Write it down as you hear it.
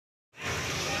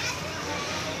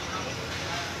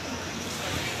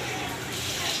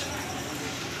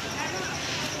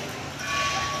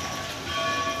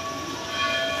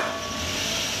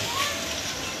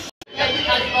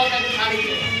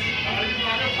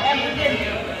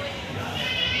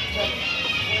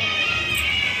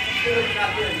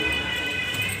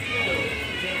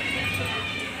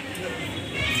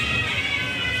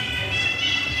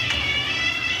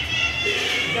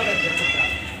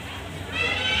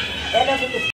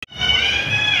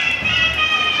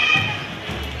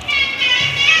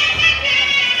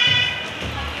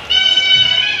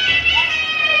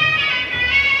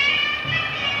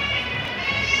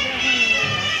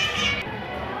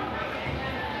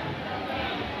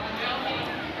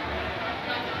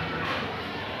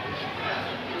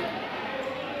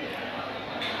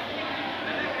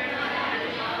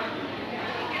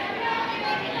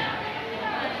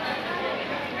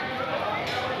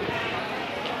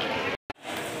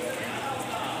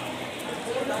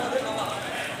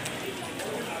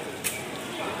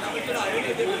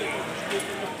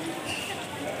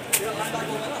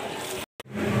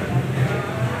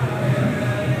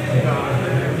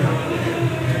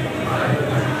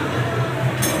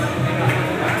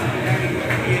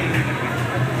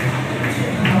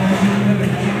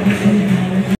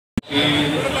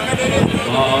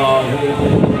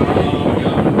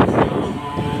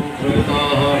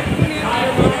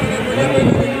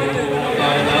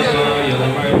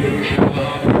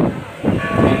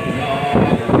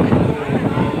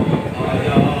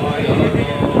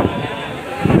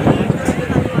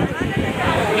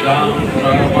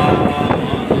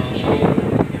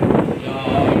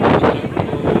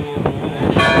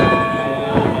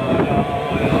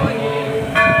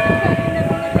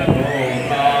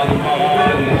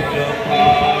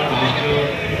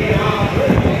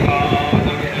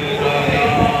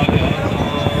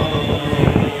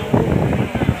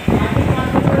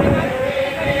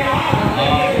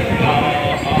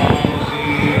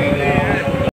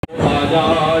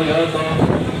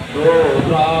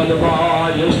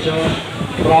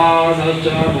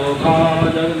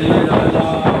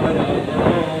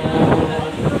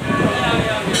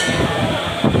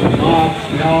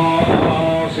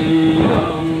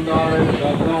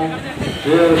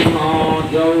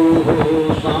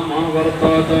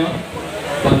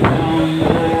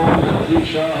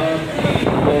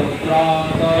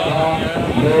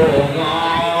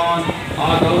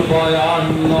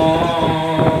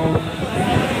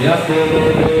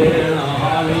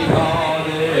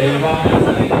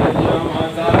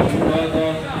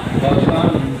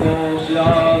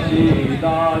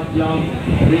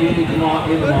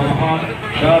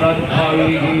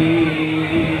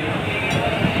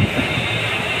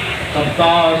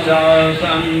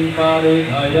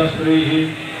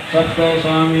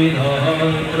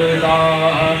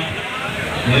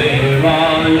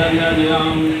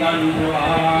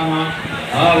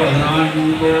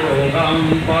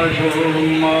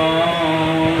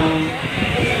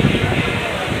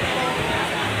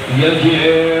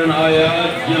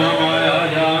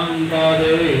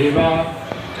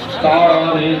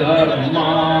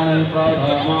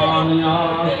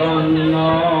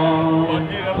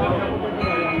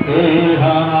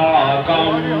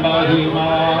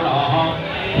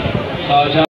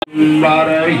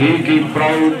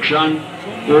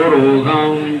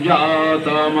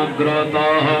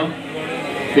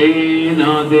तेन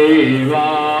देवा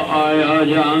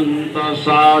अयजन्त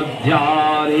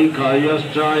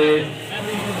साध्यारिकयश्च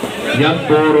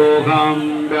यत्पुरोगं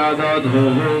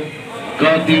व्यदधुः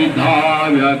कतिधा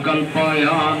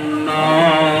व्यकल्पयन्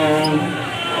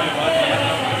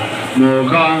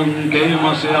मुखं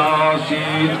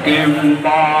किमस्यासीत् किं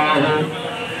बाहु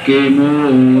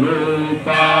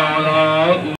किमूरुपाद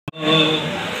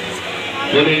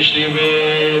बोले श्री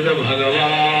वेद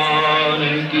भगवान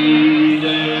की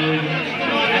जय,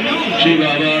 श्री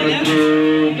बाबा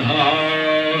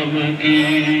धाम की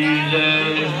जय,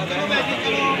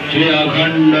 श्री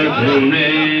अखंड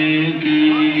धुने की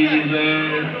जय,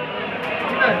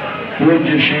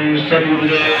 पूज्य श्री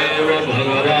सदगुरुदेव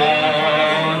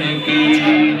भगवान की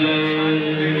जय।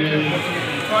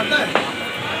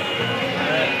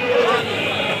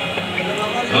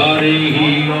 हरि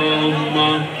ओम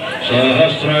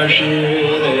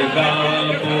सहस्रशीर्षा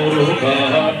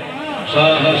पुरुषः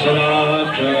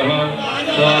सहस्राक्षः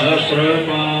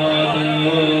सहस्रपादः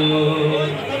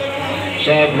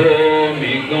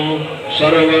सभूमिको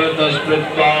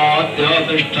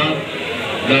सर्वतस्पृत्वाद्यतिष्ठत्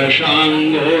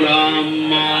दशाङ्गुलाम्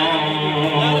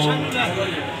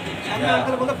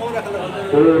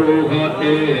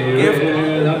पुरुषते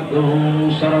वेदं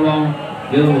सर्वं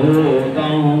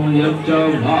यद्भूतं यच्च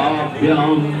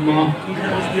भाव्यम्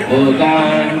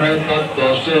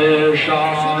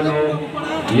उदामृतत्वशेषानो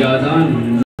यदन्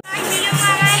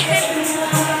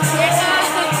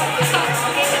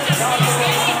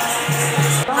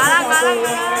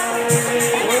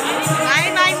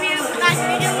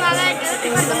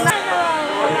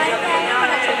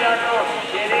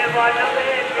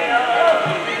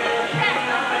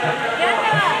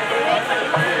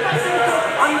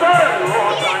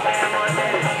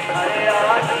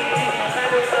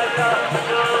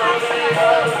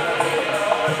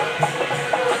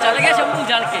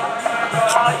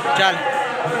चल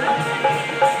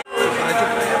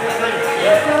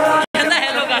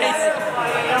हेलो गाइस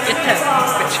कितने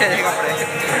पीछे कपड़े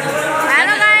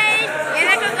हेलो गाइस ये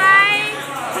देखो गाइस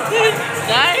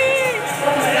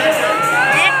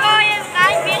देखो ये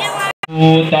गाइस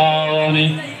भूतानि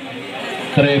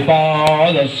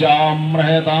त्रिपादस्यामृतां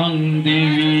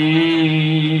दिवि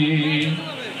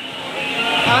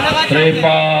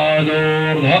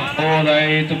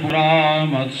त्रिपादोर्धोदयित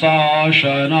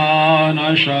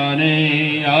पुरामत्साशनानशने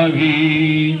अभि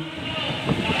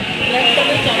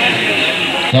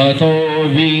ततो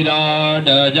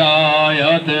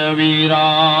विराडजायत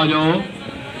विराजो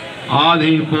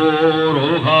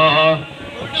आदिपुरुषः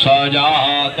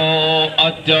सजातो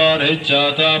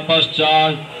अत्यरिच्यत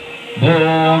पश्चात्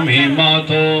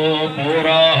भूमिमतो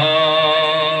पुरः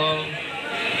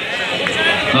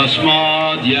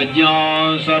तस्माद् यज्ञा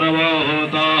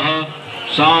सर्वभूताः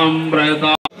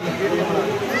साम्प्रता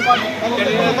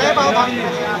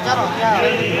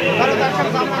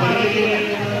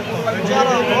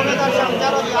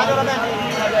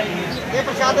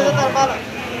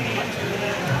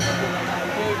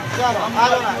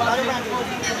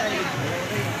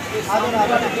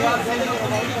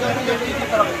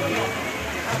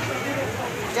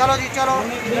चलो जी चलो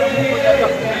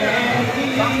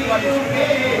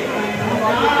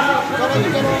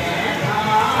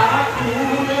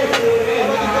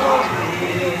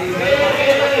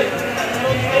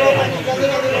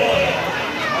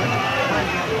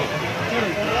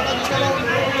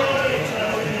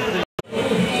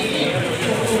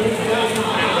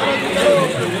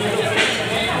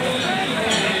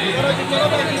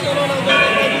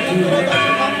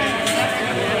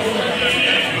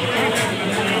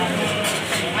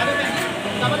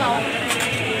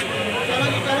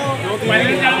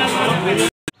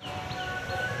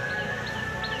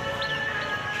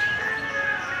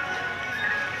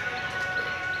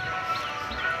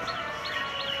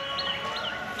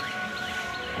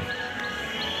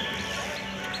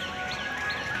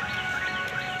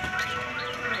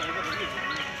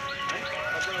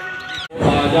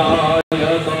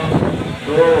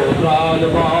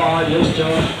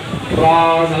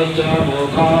प्राणश्च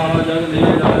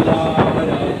मुखाजलिरजायतो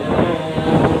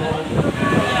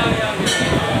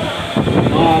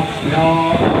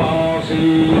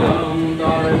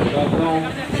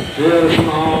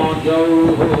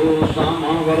शीर्ष्णाद्यौः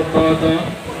समवर्तत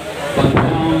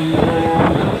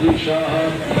पद्मोषः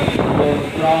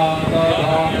पुत्रा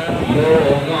तथा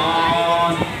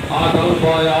लोकान्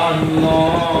अकल्पयन्नो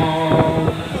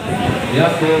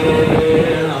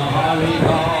यत्पूर्वेण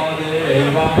हविषा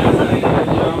देवा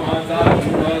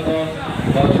यजमतन्वत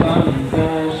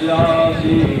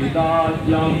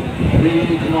वसन्तोऽस्यासीदाज्यं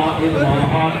प्रीत्मा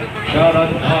इद्मः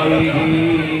शरद्भविः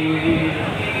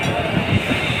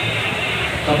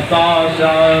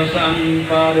सप्तास्यासन्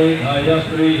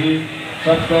परिधयस्त्रीः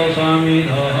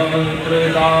सप्तसमिधः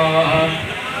कृताः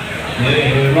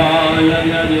देवाय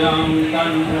यज्ञं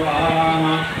तन्वाम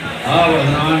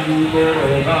अवनं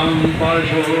पुरुषं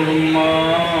पशुम्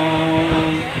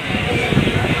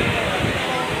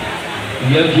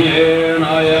यज्ञेन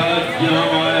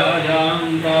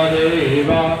यज्ञमयजन्त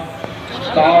देवा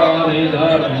तानि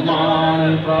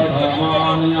धर्माणि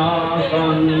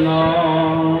प्रथमान्यासन्न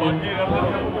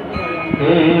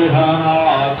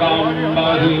देहनाकं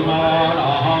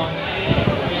महिमानः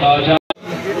सज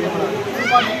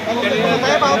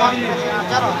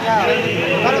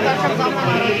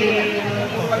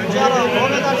चलो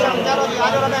भोले दर्शन चलो जी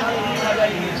आज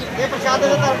ये प्रसाद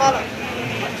दरबार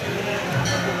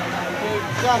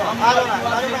चलो आज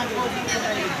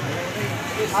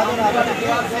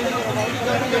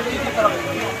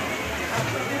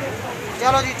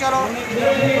चलो जी चलो